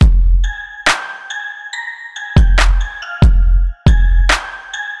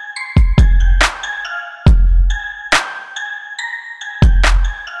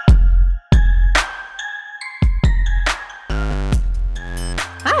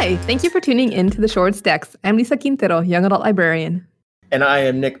Hi, thank you for tuning in to the Short Stacks. I'm Lisa Quintero, young adult librarian. And I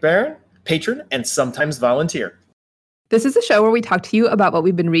am Nick Barron, patron and sometimes volunteer. This is a show where we talk to you about what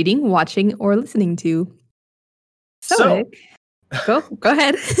we've been reading, watching, or listening to. So Nick, go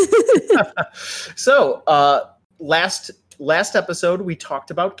ahead. So, last episode we talked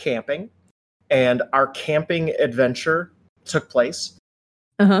about camping, and our camping adventure took place.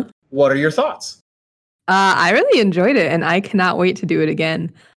 Uh-huh. What are your thoughts? I really enjoyed it, and I cannot wait to do it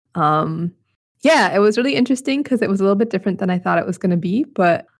again. Yeah, it was really interesting because it was a little bit different than I thought it was going to be,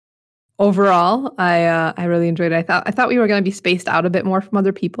 but overall, I really enjoyed it. I thought we were going to be spaced out a bit more from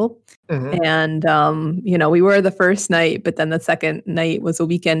other people, and we were the first night, but then the second night was a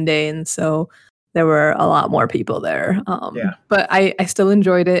weekend day, and so there were a lot more people there. But I still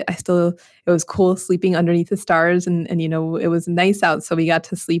enjoyed it. It was cool sleeping underneath the stars, and it was nice out, so we got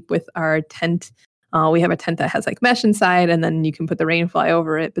to sleep with our tent. We have a tent that has like mesh inside, and then you can put the rain fly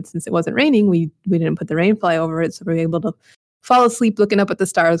over it. But since it wasn't raining, we didn't put the rain fly over it, so we were able to fall asleep looking up at the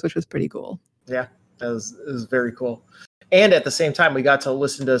stars, which was pretty cool. Yeah, it was very cool. And at the same time, we got to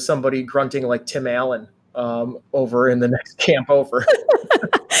listen to somebody grunting like Tim Allen over in the next camp over.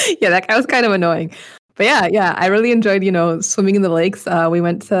 Yeah, that guy was kind of annoying. But yeah, I really enjoyed, swimming in the lakes. We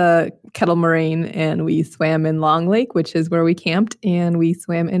went to Kettle Moraine and we swam in Long Lake, which is where we camped, and we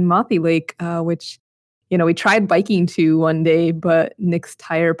swam in Mothy Lake, which, we tried biking to one day, but Nick's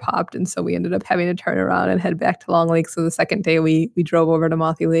tire popped, and so we ended up having to turn around and head back to Long Lake. So the second day we drove over to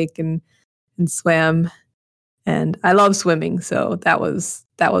Mothy Lake and swam, and I love swimming, so that was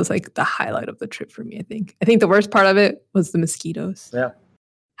like the highlight of the trip for me. I think the worst part of it was the mosquitoes. Yeah.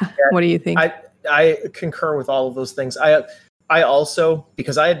 What do you think? I concur with all of those things. I also,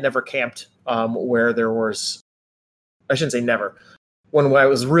 because I had never camped where there was, I shouldn't say never. When I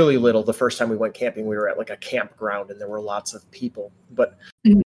was really little, the first time we went camping, we were at like a campground and there were lots of people. But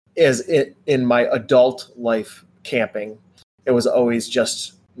in my adult life camping, it was always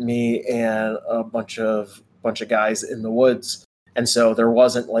just me and a bunch of guys in the woods. And so there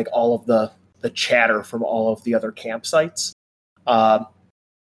wasn't like all of the chatter from all of the other campsites. So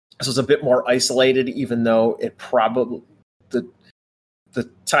it was a bit more isolated, even though it probably the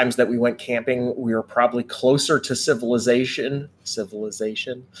times that we went camping, we were probably closer to civilization. Air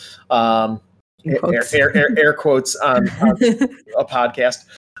quotes on a podcast.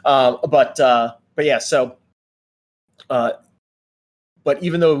 But yeah, so. But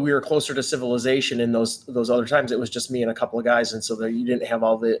even though we were closer to civilization in those other times, it was just me and a couple of guys, and so you didn't have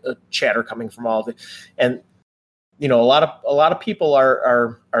all the chatter coming from all the, and a lot of people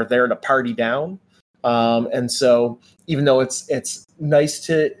are there to party down, and so even though it's nice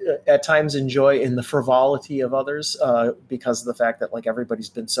to at times enjoy in the frivolity of others because of the fact that like everybody's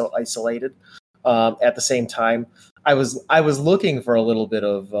been so isolated, at the same time I was looking for a little bit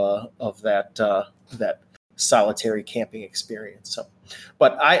of that solitary camping experience. So,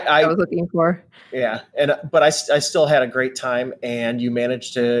 but I was looking for. Yeah, but I still had a great time, and you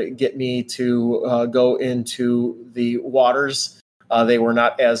managed to get me to go into the waters. They were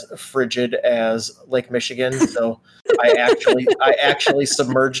not as frigid as Lake Michigan, so I actually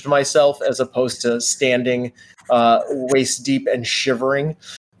submerged myself as opposed to standing waist deep and shivering.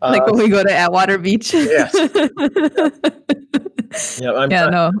 Like when we go to Atwater Beach. Yes.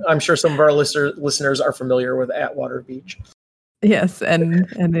 I'm sure some of our listeners are familiar with Atwater Beach. Yes, and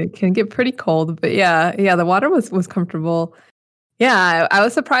it can get pretty cold, but yeah, the water was comfortable. Yeah, I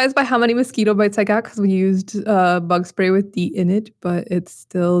was surprised by how many mosquito bites I got because we used bug spray with DEET in it, but it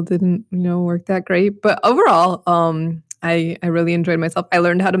still didn't, work that great. But overall, I really enjoyed myself. I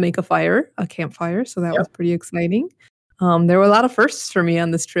learned how to make a campfire, so that was pretty exciting. There were a lot of firsts for me on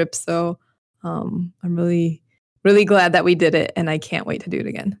this trip, so I'm really, really glad that we did it, and I can't wait to do it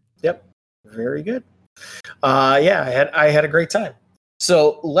again. Yep, very good. I had a great time.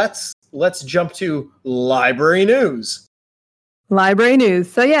 So let's jump to library news. Library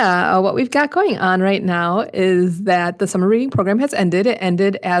news. So what we've got going on right now is that the summer reading program has ended. It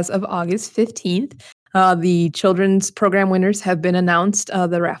ended as of August 15th. The children's program winners have been announced,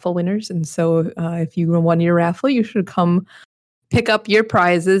 the raffle winners. And so if you won your raffle, you should come pick up your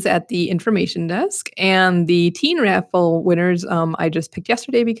prizes at the information desk. And the teen raffle winners, I just picked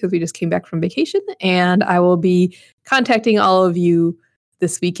yesterday because we just came back from vacation. And I will be contacting all of you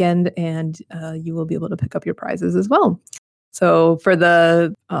this weekend, and you will be able to pick up your prizes as well. So for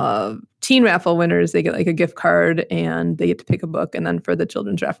the teen raffle winners, they get like a gift card and they get to pick a book. And then for the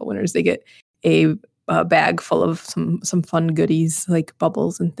children's raffle winners, they get a bag full of some fun goodies like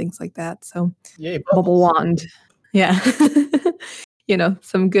bubbles and things like that. So bubble wand. Yeah.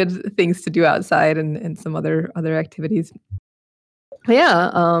 Some good things to do outside and some other activities.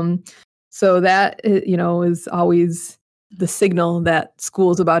 Yeah. So that is always the signal that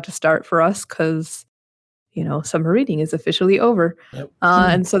school's about to start for us because summer reading is officially over. Yep.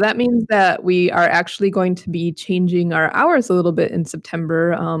 And so that means that we are actually going to be changing our hours a little bit in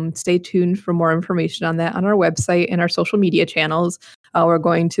September. Stay tuned for more information on that on our website and our social media channels. We're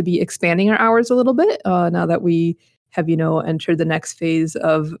going to be expanding our hours a little bit now that we have, entered the next phase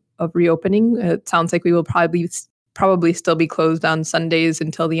of reopening. It sounds like we will probably still be closed on Sundays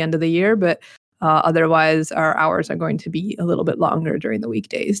until the end of the year, but otherwise our hours are going to be a little bit longer during the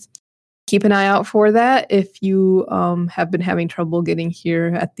weekdays. Keep an eye out for that if you have been having trouble getting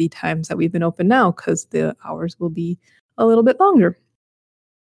here at the times that we've been open now, because the hours will be a little bit longer.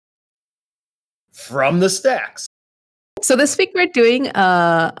 From the stacks. So this week we're doing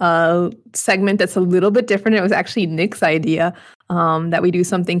a segment that's a little bit different. It was actually Nick's idea that we do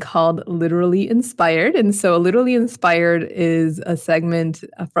something called Literally Inspired. And so Literally Inspired is a segment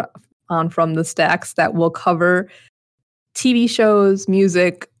on From the Stacks that will cover TV shows,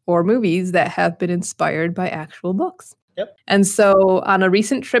 music, or movies that have been inspired by actual books. Yep. And so on a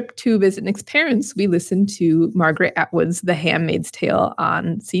recent trip to visit Nick's parents, we listened to Margaret Atwood's The Handmaid's Tale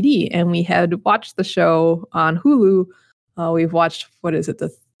on CD, and we had watched the show on Hulu. We've watched,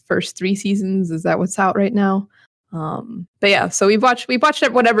 the first 3 seasons? Is that what's out right now? But yeah, so we watched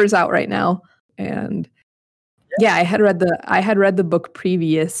whatever's out right now. And yeah, I had read the book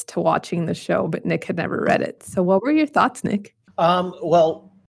previous to watching the show, but Nick had never read it. So what were your thoughts, Nick? Well,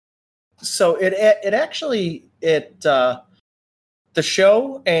 so it actually the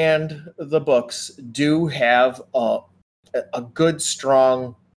show and the books do have a good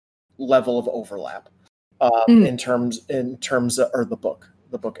strong level of overlap in terms of, or the book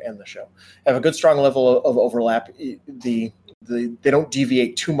and the show have a good strong level of overlap. They don't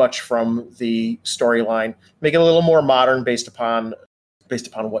deviate too much from the storyline, make it a little more modern based upon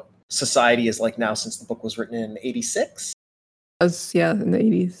what society is like now, since the book was written in 86. In the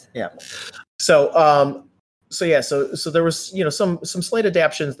 80s. Yeah. So there was some slight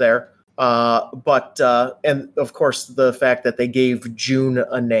adaptions there, but and of course the fact that they gave June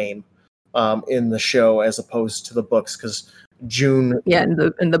a name in the show as opposed to the books, because June. Yeah,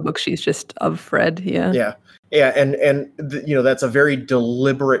 in the book she's just of Fred. Yeah. Yeah, and that's a very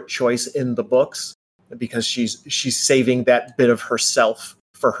deliberate choice in the books, because she's saving that bit of herself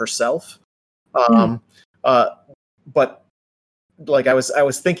for herself. But like I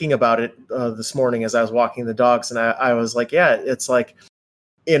was thinking about it this morning as I was walking the dogs, and I was like, yeah, it's like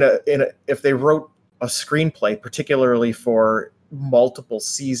if they wrote a screenplay, particularly for multiple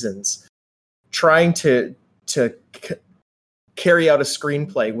seasons, trying to carry out a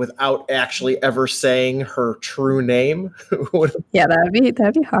screenplay without actually ever saying her true name yeah,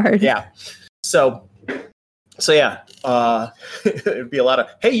 that'd be hard. Yeah. So yeah, it'd be a lot of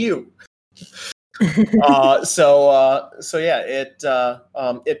 "Hey you." So yeah,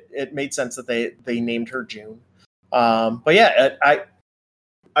 it made sense that they named her June. But yeah,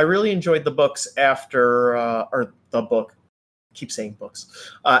 I really enjoyed the books after or the book. I keep saying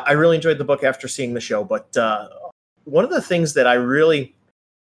books. I really enjoyed the book after seeing the show. But one of the things that I'm really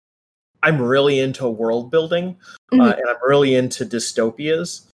into world building, and I'm really into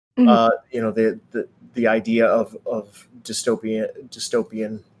dystopias. The idea of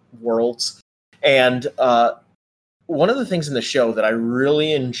dystopian worlds. And one of the things in the show that I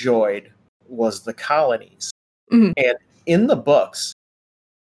really enjoyed was the colonies. And in the books,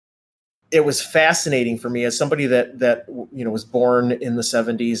 it was fascinating for me as somebody that was born in the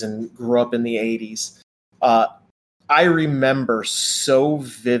 70s and grew up in the 80s. I remember so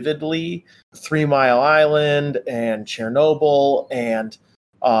vividly 3 Mile Island and Chernobyl and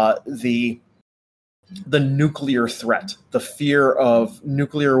the nuclear threat, the fear of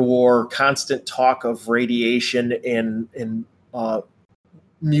nuclear war, constant talk of radiation in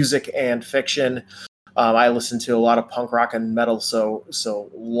music and fiction. I listen to a lot of punk rock and metal, so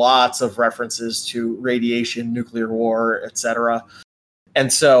lots of references to radiation, nuclear war, etc.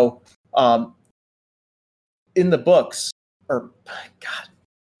 And so, in the books,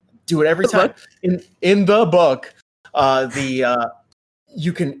 do it every time. In the book,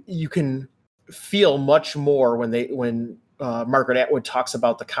 you can feel much more when Margaret Atwood talks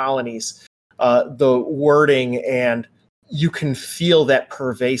about the colonies, the wording, and you can feel that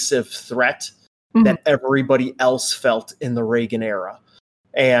pervasive threat that everybody else felt in the Reagan era.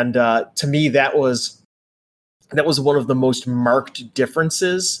 And to me, that was one of the most marked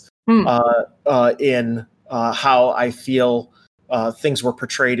differences in how I feel things were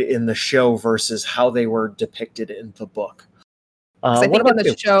portrayed in the show versus how they were depicted in the book. I think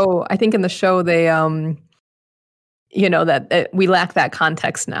in the show they that we lack that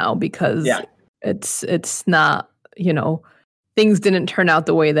context now because Yeah. it's not, things didn't turn out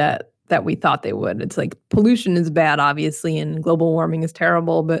the way that we thought they would. It's like pollution is bad, obviously, and global warming is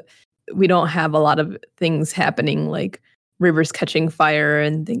terrible, but we don't have a lot of things happening like rivers catching fire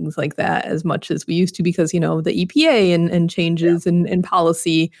and things like that as much as we used to because, the EPA and changes in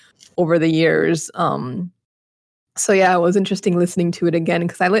policy over the years. So yeah, it was interesting listening to it again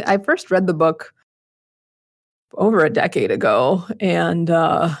because I first read the book over a decade ago, and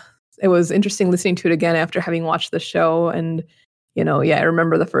it was interesting listening to it again after having watched the show. And I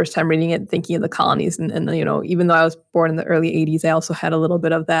remember the first time reading it, thinking of the colonies, and even though I was born in the early '80s, I also had a little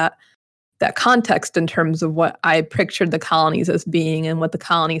bit of that context in terms of what I pictured the colonies as being, and what the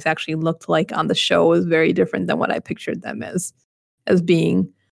colonies actually looked like on the show was very different than what I pictured them as being.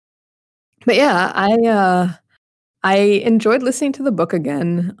 But yeah, I enjoyed listening to the book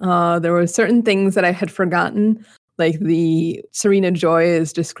again. There were certain things that I had forgotten, like the Serena Joy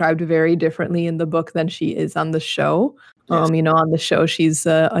is described very differently in the book than she is on the show. Yes. On the show, she's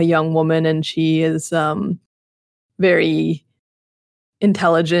a young woman and she is very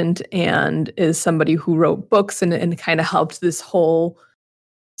intelligent and is somebody who wrote books and kind of helped this whole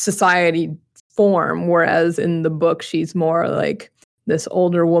society form. Whereas in the book, she's more like this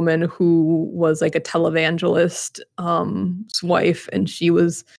older woman who was like a televangelist's wife, and she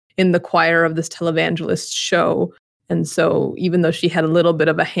was in the choir of this televangelist show. And so even though she had a little bit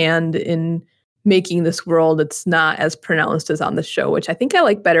of a hand in making this world, it's not as pronounced as on the show, which I think I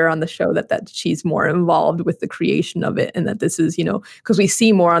like better on the show, that she's more involved with the creation of it. And that this is, because we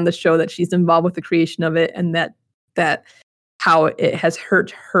see more on the show that she's involved with the creation of it, and that how it has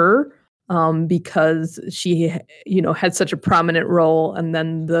hurt her because she, had such a prominent role. And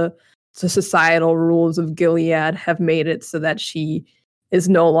then the societal rules of Gilead have made it so that she is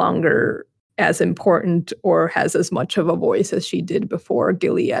no longer as important or has as much of a voice as she did before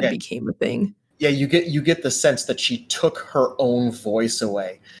Gilead became a thing. Yeah, you get the sense that she took her own voice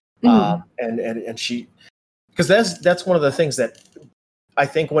away, and she, because that's one of the things that I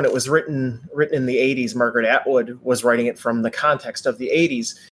think when it was written in the '80s, Margaret Atwood was writing it from the context of the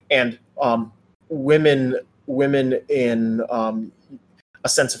 '80s, and women in a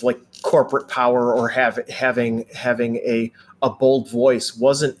sense of like corporate power or having a bold voice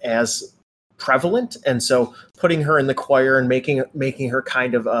wasn't as prevalent, and so putting her in the choir and making her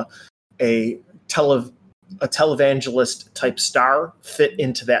kind of a televangelist type star fit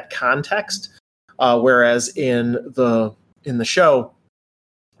into that context, whereas in the show,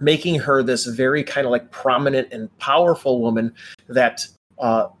 making her this very kind of like prominent and powerful woman that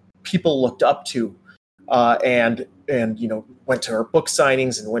people looked up to, and went to her book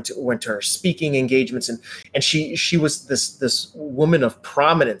signings and went to her speaking engagements, and she was this woman of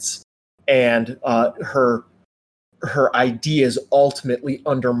prominence, and her ideas ultimately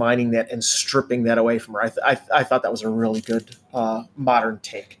undermining that and stripping that away from her. I thought that was a really good modern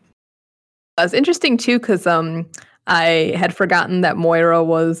take. It was interesting too because I had forgotten that Moira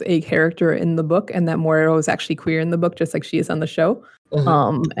was a character in the book, and that Moira was actually queer in the book, just like she is on the show.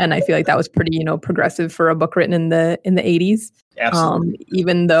 Mm-hmm. And I feel like that was pretty, progressive for a book written in the '80s. Absolutely.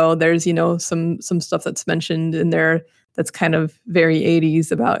 Even though there's, some stuff that's mentioned in there that's kind of very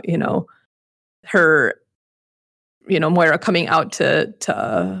 '80s about, her, Moira coming out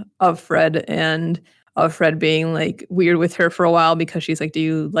of Fred, and of Fred being like weird with her for a while because she's like, "Do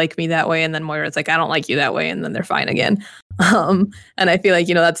you like me that way?" And then Moira's like, "I don't like you that way," and then they're fine again. And I feel like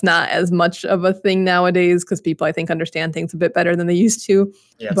that's not as much of a thing nowadays because people, I think, understand things a bit better than they used to.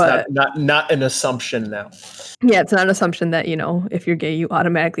 Yeah, it's not an assumption now. Yeah, it's not an assumption that if you're gay, you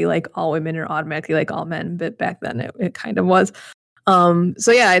automatically like all women or automatically like all men. But back then, it kind of was.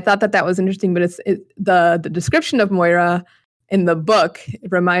 So yeah, I thought that was interesting. But the description of Moira in the book, it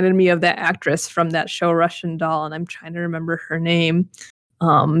reminded me of that actress from that show Russian Doll, and I'm trying to remember her name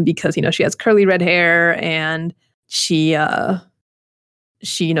because she has curly red hair, and she's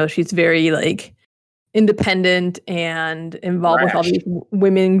very like independent and involved with all these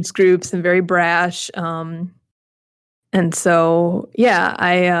women's groups and very brash. And so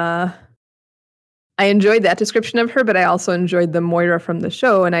yeah, I enjoyed that description of her, but I also enjoyed the Moira from the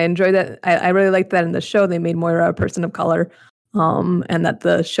show, and I enjoyed that. I really liked that in the show they made Moira a person of color. And that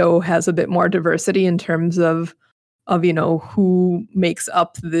the show has a bit more diversity in terms of who makes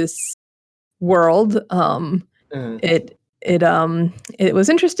up this world. It was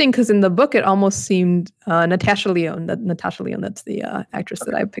interesting because in the book it almost seemed Natasha Lyonne, that's the actress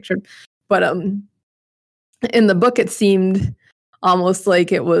that I pictured, but in the book it seemed almost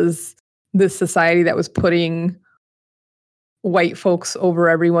like it was this society that was putting white folks over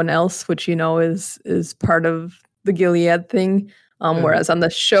everyone else, which is part of the Gilead thing. Whereas on the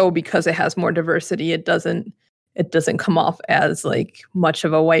show, because it has more diversity, it doesn't come off as like much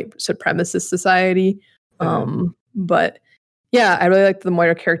of a white supremacist society. But yeah, I really like the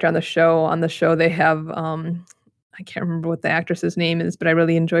Moira character on the show. On the show, they have I can't remember what the actress's name is, but I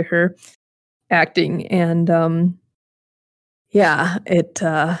really enjoy her acting. And yeah,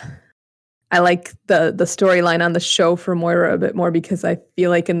 I like the storyline on the show for Moira a bit more because I feel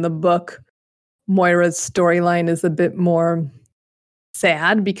like in the book, Moira's storyline is a bit more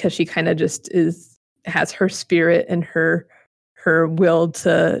sad because she kind of just has her spirit and her will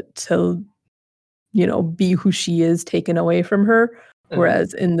to be who she is taken away from her.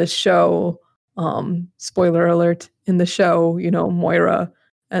 Whereas in the show, spoiler alert, in the show, Moira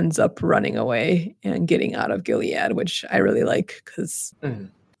ends up running away and getting out of Gilead, which I really like because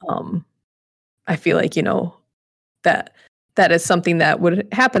I feel like, that is something that would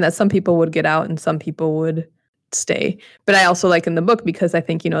happen, that some people would get out and some people would stay. But I also like in the book because I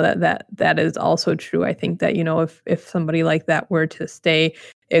think, that is also true. I think that, if somebody like that were to stay,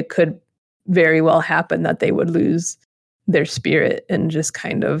 it could very well happen that they would lose their spirit and just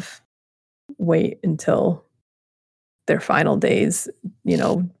kind of wait until their final days,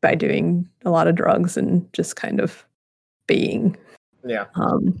 by doing a lot of drugs and just kind of being. Yeah.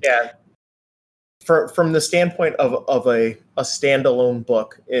 From the standpoint of a standalone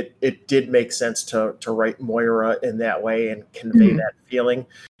book, it did make sense to write Moira in that way and convey that feeling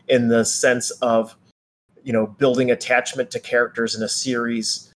in the sense of, building attachment to characters in a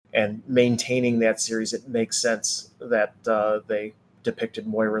series and maintaining that series. It makes sense that they depicted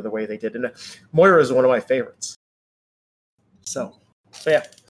Moira the way they did. And Moira is one of my favorites. So yeah.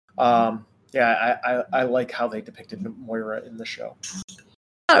 I like how they depicted Moira in the show.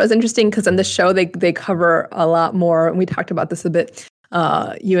 It was interesting because in the show they cover a lot more, and we talked about this a bit,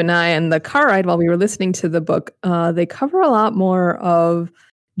 you and I, in the car ride while we were listening to the book. They cover a lot more of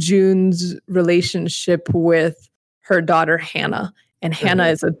June's relationship with her daughter Hannah, and Hannah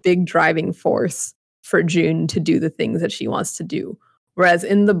is a big driving force for June to do the things that she wants to do. Whereas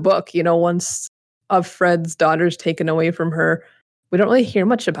in the book, once of Fred's daughter's taken away from her, we don't really hear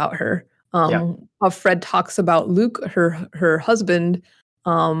much about her. Fred talks about Luke, her husband,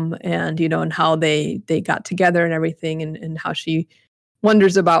 and and how they got together and everything, and how she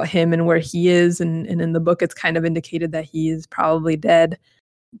wonders about him and where he is, and in the book it's kind of indicated that he is probably dead,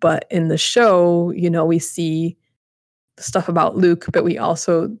 but in the show we see stuff about Luke, but we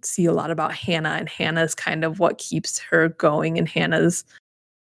also see a lot about Hannah, and Hannah's kind of what keeps her going, and Hannah's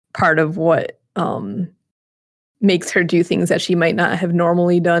part of what makes her do things that she might not have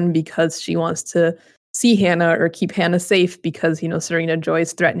normally done because she wants to see Hannah or keep Hannah safe, because Serena Joy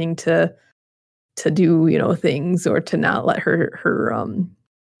is threatening to do things, or to not let her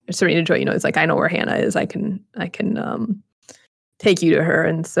Serena Joy it's like, I know where Hannah is, I can take you to her.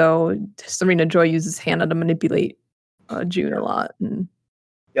 And so Serena Joy uses Hannah to manipulate June a lot. And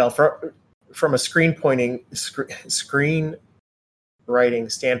from a screen writing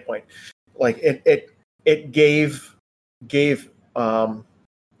standpoint, like it gave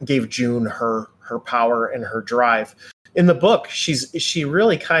June her power and her drive. In the book, she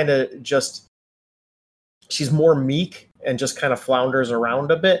really kind of just, she's more meek and just kind of flounders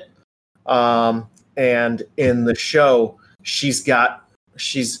around a bit. And in the show, she's in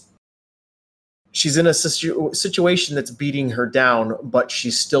a situation that's beating her down, but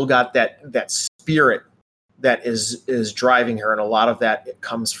she's still got that spirit that is driving her, and a lot of that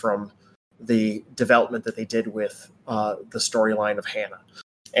comes from the development that they did with the storyline of Hannah.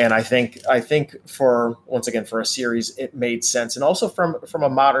 And I think for a series, it made sense, and also from a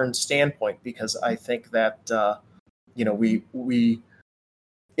modern standpoint, because I think that we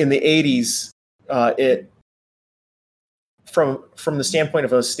in the 80s, it from the standpoint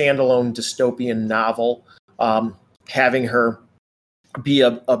of a standalone dystopian novel, having her be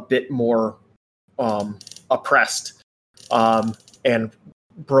a bit more oppressed and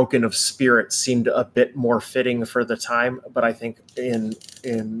broken of spirit seemed a bit more fitting for the time. But I think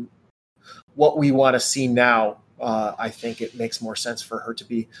in what we want to see now, I think it makes more sense for her to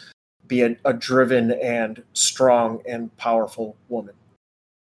be a driven and strong and powerful woman.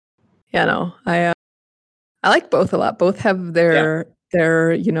 Yeah, no, I like both a lot. Both have their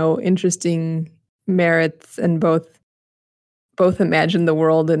interesting merits, and both imagine the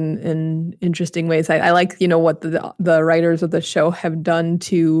world in interesting ways. I like what the writers of the show have done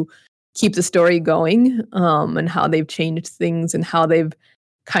to keep the story going, and how they've changed things, and how they've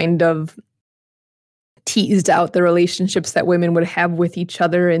kind of teased out the relationships that women would have with each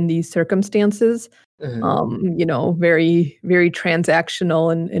other in these circumstances. Very, very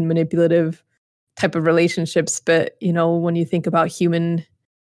transactional and manipulative type of relationships. But when you think about human,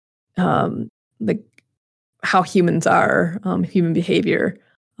 like how humans are, human behavior,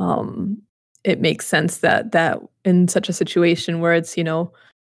 it makes sense that in such a situation where it's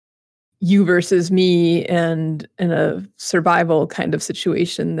you versus me and in a survival kind of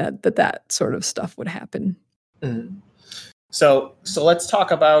situation that sort of stuff would happen. Mm-hmm. So let's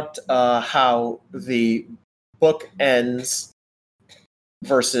talk about how the book ends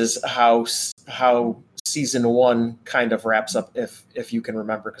versus how season 1 kind of wraps up, if you can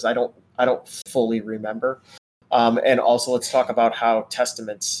remember, because I don't fully remember. And also let's talk about how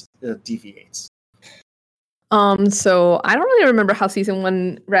Testaments deviates. So I don't really remember how season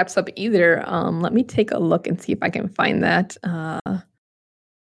 1 wraps up either. Let me take a look and see if I can find that.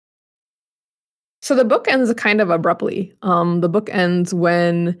 So the book ends kind of abruptly. The book ends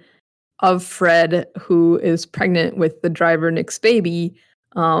when of Fred, who is pregnant with the driver Nick's baby.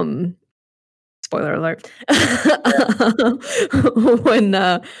 Spoiler alert.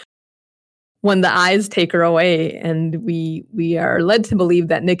 When the eyes take her away, and we are led to believe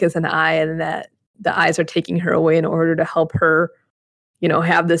that Nick is an eye, and that the eyes are taking her away in order to help her,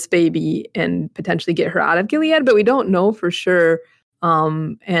 have this baby and potentially get her out of Gilead, but we don't know for sure.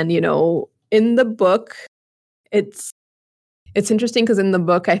 And in the book, it's interesting because in the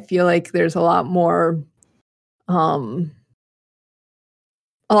book, I feel like there's a lot more talk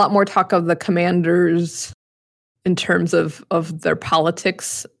of the commanders in terms of their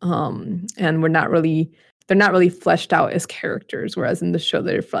politics, and they're not really fleshed out as characters, whereas in the show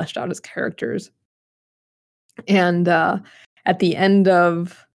they're fleshed out as characters. And at the end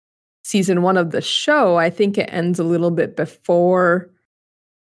of season 1 of the show, I think it ends a little bit before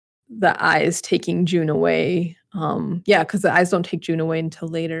the eyes taking June away. Because the eyes don't take June away until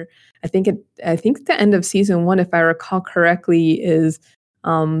later. I think the end of season 1, if I recall correctly, is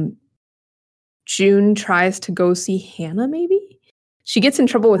June tries to go see Hannah, maybe? She gets in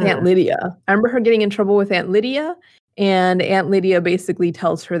trouble with Aunt Lydia. I remember her getting in trouble with Aunt Lydia, and Aunt Lydia basically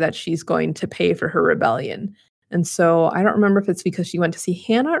tells her that she's going to pay for her rebellion. And so I don't remember if it's because she went to see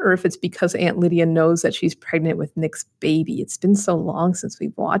Hannah or if it's because Aunt Lydia knows that she's pregnant with Nick's baby. It's been so long since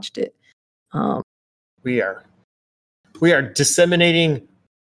we've watched it. We are disseminating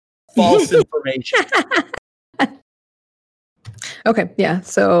false information. Okay, yeah.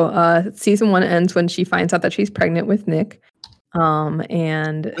 So season 1 ends when she finds out that she's pregnant with Nick.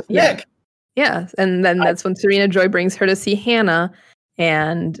 And Nick. Yeah, and then that's when Serena Joy brings her to see Hannah,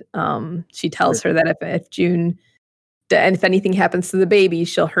 and she tells her that if June, and if anything happens to the baby,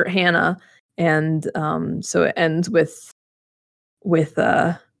 she'll hurt Hannah, and so it ends with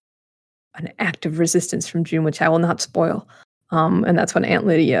an act of resistance from June, which I will not spoil. And that's when Aunt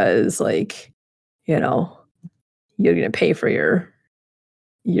Lydia is like, you're going to pay for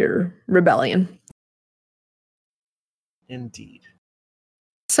your rebellion. Indeed.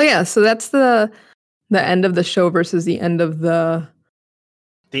 So yeah, so that's the end of the show versus the end of the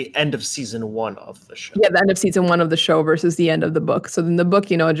end of season 1 of the show. Yeah, the end of season 1 of the show versus the end of the book. So then the book,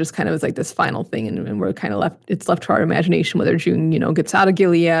 it just kind of is like this final thing, and we're kind of it's left to our imagination whether June, gets out of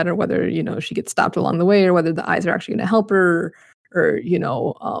Gilead, or whether, she gets stopped along the way, or whether the eyes are actually going to help her, or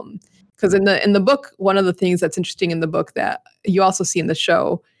because in the book, one of the things that's interesting in the book that you also see in the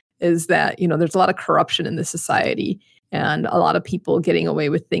show is that, there's a lot of corruption in this society, and a lot of people getting away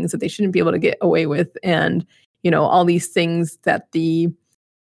with things that they shouldn't be able to get away with. And, all these things that the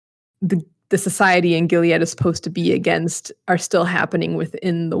society in Gilead is supposed to be against are still happening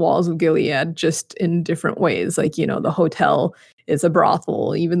within the walls of Gilead, just in different ways. Like, the hotel is a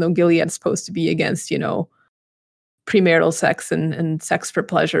brothel, even though Gilead is supposed to be against, premarital sex and sex for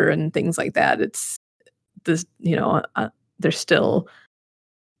pleasure and things like that. It's this, they're still,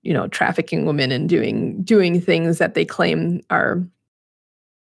 trafficking women and doing things that they claim are,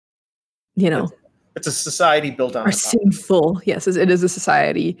 it's a society built on sinful. Yes, it is a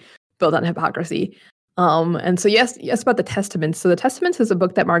society built on hypocrisy. And so yes, about the Testaments. So the Testaments is a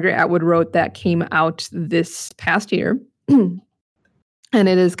book that Margaret Atwood wrote that came out this past year. And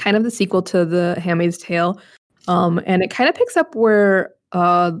it is kind of the sequel to The Handmaid's Tale. And it kind of picks up where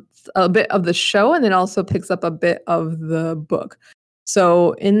a bit of the show, and then also picks up a bit of the book.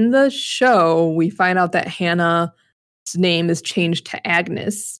 So in the show, we find out that Hannah's name is changed to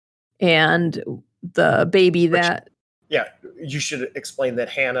Agnes, and the baby that... Yeah, you should explain that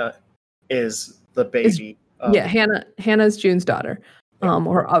Hannah is the baby. Hannah's June's daughter,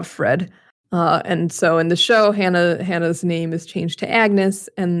 or of Fred. And so in the show, Hannah's name is changed to Agnes,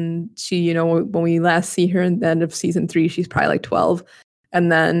 and she, when we last see her in the end of season 3, she's probably like 12.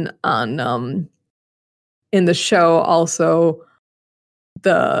 And then in the show also,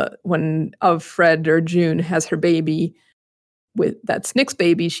 when of Fred or June has her baby that's Nick's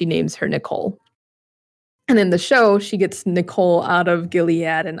baby, she names her Nicole. And in the show, she gets Nicole out of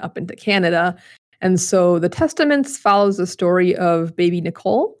Gilead and up into Canada. And so the Testaments follows the story of baby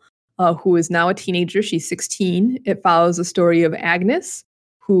Nicole, who is now a teenager. She's 16. It follows the story of Agnes,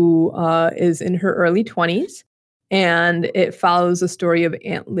 who is in her early 20s. And it follows the story of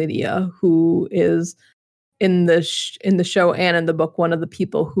Aunt Lydia, who is in the show and in the book one of the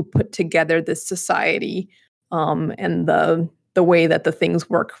people who put together this society, and the way that the things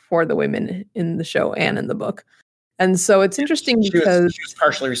work for the women in the show and in the book. And so it's interesting because she was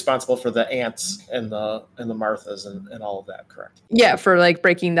partially responsible for the aunts and the Marthas and all of that, correct? Yeah, for like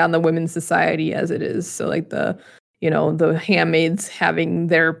breaking down the women's society as it is. So like the handmaids having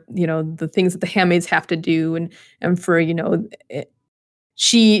their, the things that the handmaids have to do, and for,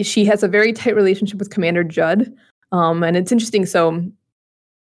 she has a very tight relationship with Commander Judd. And it's interesting. So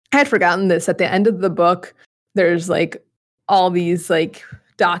I had forgotten this. At the end of the book, there's like all these like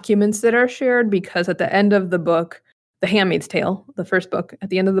documents that are shared, because at the end of the book, The Handmaid's Tale, the first book, at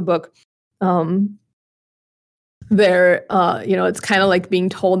the end of the book, it's kind of like being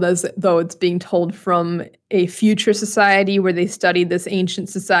told as though it's being told from a future society where they studied this ancient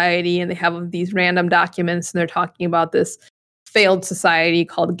society, and they have these random documents, and they're talking about this failed society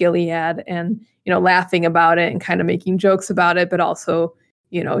called Gilead, and laughing about it and kind of making jokes about it, but also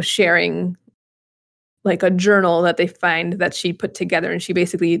sharing like a journal that they find that she put together. And she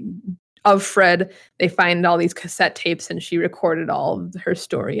basically, of Fred, they find all these cassette tapes, and she recorded all of her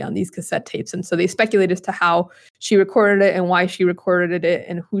story on these cassette tapes. And so they speculate as to how she recorded it and why she recorded it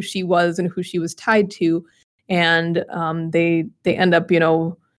and who she was and who she was tied to. And they end up,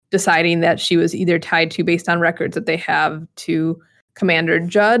 deciding that she was either tied to, based on records that they have, to Commander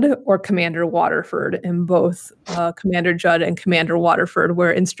Judd or Commander Waterford. And both Commander Judd and Commander Waterford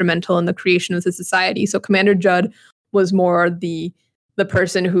were instrumental in the creation of the society. So Commander Judd was more the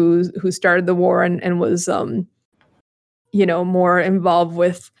person who started the war and was more involved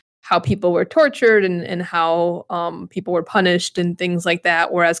with how people were tortured and how people were punished and things like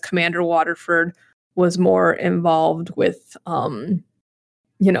that, whereas Commander Waterford was more involved with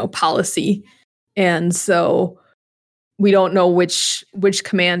policy. And so we don't know which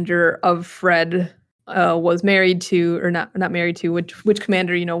commander of Fred was married to, or not married to, which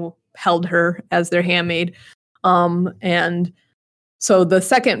commander held her as their handmaid. And so the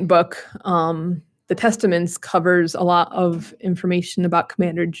second book, The Testaments, covers a lot of information about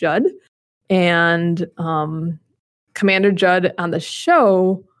Commander Judd. And Commander Judd on the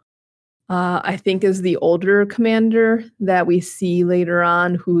show, I think, is the older commander that we see later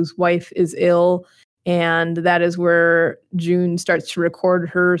on, whose wife is ill. And that is where June starts to record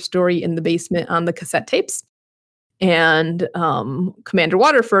her story in the basement on the cassette tapes. And Commander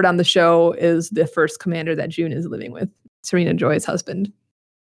Waterford on the show is the first commander that June is living with, Serena Joy's husband.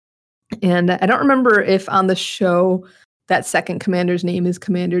 And I don't remember if on the show that second commander's name is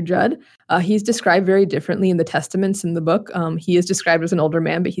Commander Judd. He's described very differently in the Testaments in the book. He is described as an older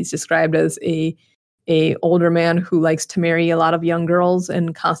man, but he's described as a older man who likes to marry a lot of young girls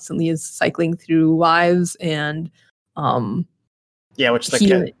and constantly is cycling through wives. And which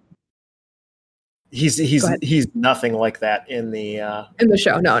he's nothing like that in the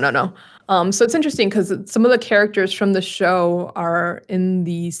show. No. So it's interesting because some of the characters from the show are in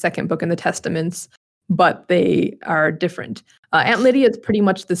the second book in the Testaments, but they are different. Aunt Lydia is pretty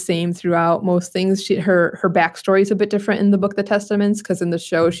much the same throughout most things. Her backstory is a bit different in the book The Testaments, because in the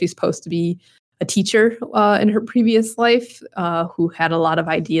show she's supposed to be a teacher in her previous life who had a lot of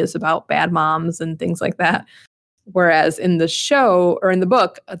ideas about bad moms and things like that. Whereas in the show, or in the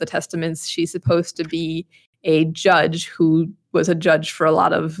book The Testaments, she's supposed to be a judge who was a judge for a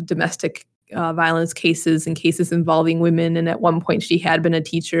lot of domestic violence cases and cases involving women. And at one point she had been a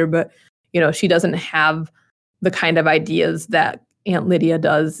teacher, but she doesn't have the kind of ideas that Aunt Lydia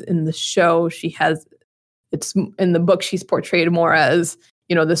does in the show. It's in the book, she's portrayed more as,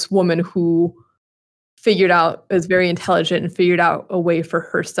 this woman who is very intelligent and figured out a way for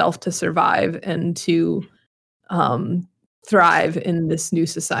herself to survive and to thrive in this new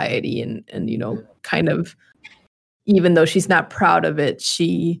society. And kind of, even though she's not proud of it,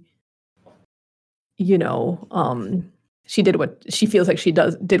 she did what she feels like she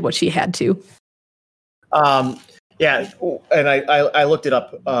did what she had to. And I looked it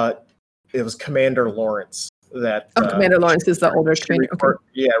up. It was Commander Lawrence that. Commander Lawrence is the older commander.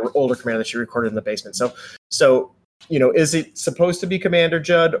 Older commander that she recorded in the basement. So is it supposed to be Commander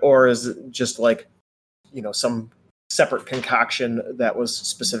Judd, or is it just like, some separate concoction that was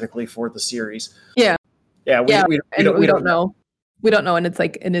specifically for the series? Yeah. We don't know. We don't know, and it's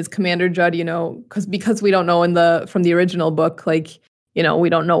like, and is Commander Judd, because we don't know from the original book, like, we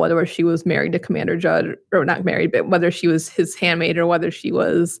don't know whether she was married to Commander Judd, or not married, but whether she was his handmaid or whether she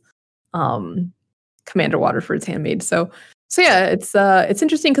was Commander Waterford's handmaid. So yeah, it's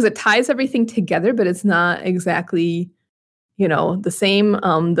interesting because it ties everything together, but it's not exactly the same.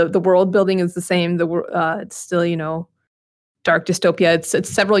 The world building is the same. It's still dark dystopia. It's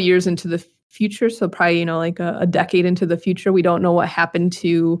several years into the future, so probably like a decade into the future. We don't know what happened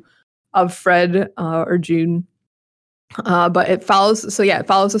of Fred or June, but it follows. So yeah, it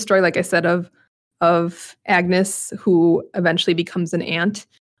follows the story, like I said, of Agnes, who eventually becomes an aunt.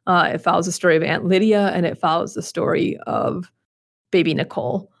 It follows the story of Aunt Lydia, and it follows the story of baby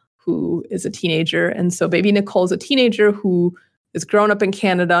Nicole, who is a teenager. And so baby Nicole is a teenager who is grown up in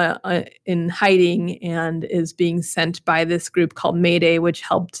Canada in hiding and is being sent by this group called Mayday, which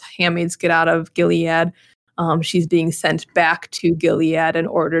helped handmaids get out of Gilead. She's being sent back to Gilead in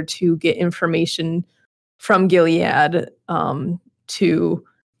order to get information from Gilead to,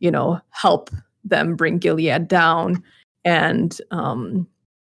 help them bring Gilead down. And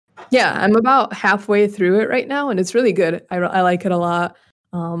yeah, I'm about halfway through it right now, and it's really good. I like it a lot.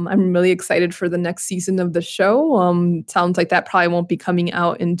 I'm really excited for the next season of the show. Sounds like that probably won't be coming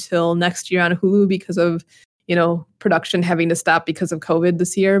out until next year on Hulu because of, production having to stop because of COVID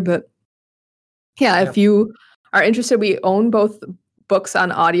this year. But yeah, if you are interested, we own both books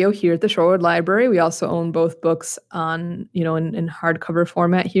on audio here at the Shorewood Library. We also own both books on, in hardcover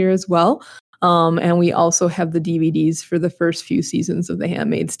format here as well. And we also have the DVDs for the first few seasons of The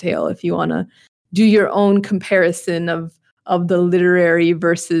Handmaid's Tale if you want to do your own comparison of the literary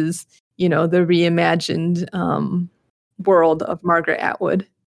versus, the reimagined world of Margaret Atwood.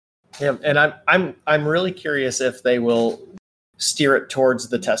 Yeah, and I'm really curious if they will steer it towards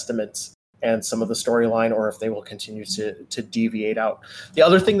the Testaments and some of the storyline, or if they will continue to deviate out. The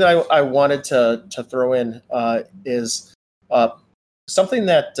other thing that I wanted to throw in is something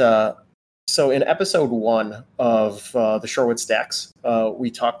that. So in episode 1 of the Shorewood Stacks, we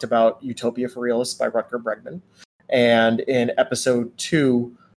talked about Utopia for Realists by Rutger Bregman. And in episode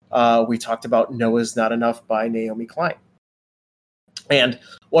 2, we talked about Noah's Not Enough by Naomi Klein. And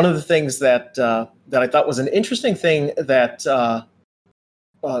one of the things that I thought was an interesting thing that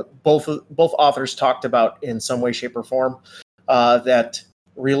both authors talked about in some way, shape, or form that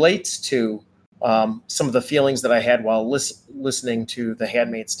relates to some of the feelings that I had while listening to The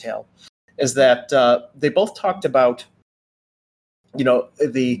Handmaid's Tale, is that they both talked about,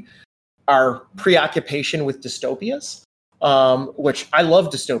 our preoccupation with dystopias, which I love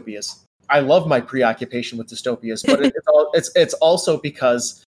dystopias. I love my preoccupation with dystopias, but it's also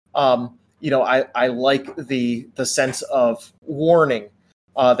because I like the sense of warning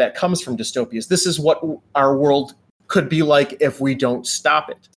that comes from dystopias. This is what our world could be like if we don't stop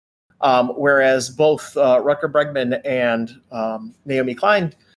it. Whereas both Rutger Bregman and Naomi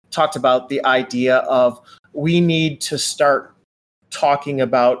Klein talked about the idea of we need to start talking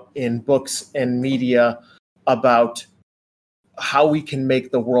about in books and media about how we can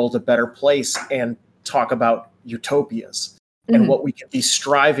make the world a better place and talk about utopias and what we can be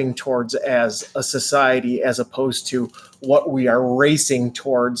striving towards as a society, as opposed to what we are racing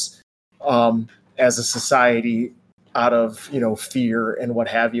towards as a society out of fear and what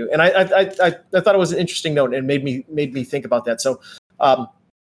have you. And I thought it was an interesting note and made me think about that. So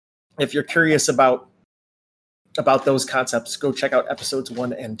if you're curious about those concepts, go check out episodes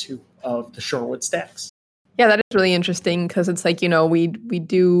 1 and 2 of the Shorewood Stacks. Yeah, that is really interesting because it's like, we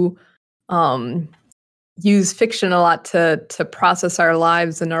do use fiction a lot to process our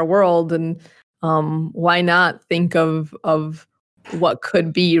lives and our world, and why not think of what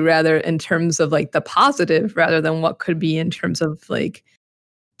could be rather in terms of like the positive rather than what could be in terms of like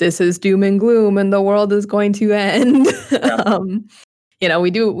this is doom and gloom and the world is going to end. Yeah.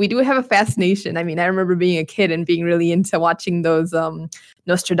 We do have a fascination. I mean, I remember being a kid and being really into watching those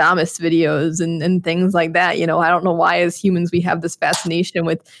Nostradamus videos and things like that. I don't know why as humans we have this fascination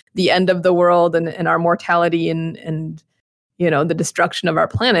with the end of the world and our mortality and the destruction of our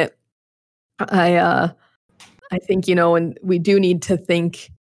planet. I think, and we do need to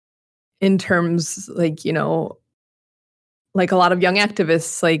think in terms like, like a lot of young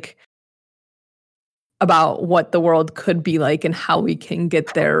activists, like about what the world could be like and how we can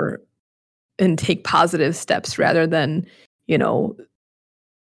get there and take positive steps rather than,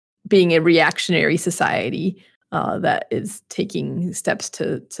 being a reactionary society that is taking steps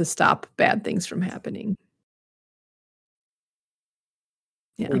to stop bad things from happening.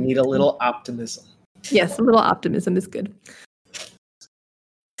 Yeah. We need a little optimism. Yes, a little optimism is good.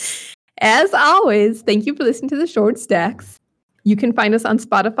 As always, thank you for listening to the Short Stacks. You can find us on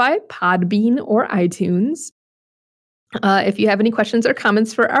Spotify, Podbean, or iTunes. If you have any questions or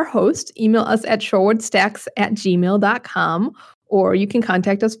comments for our host, email us at shorewoodstacks@gmail.com, or you can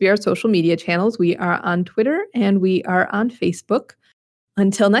contact us via our social media channels. We are on Twitter and we are on Facebook.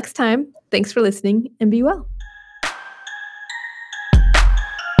 Until next time, thanks for listening and be well.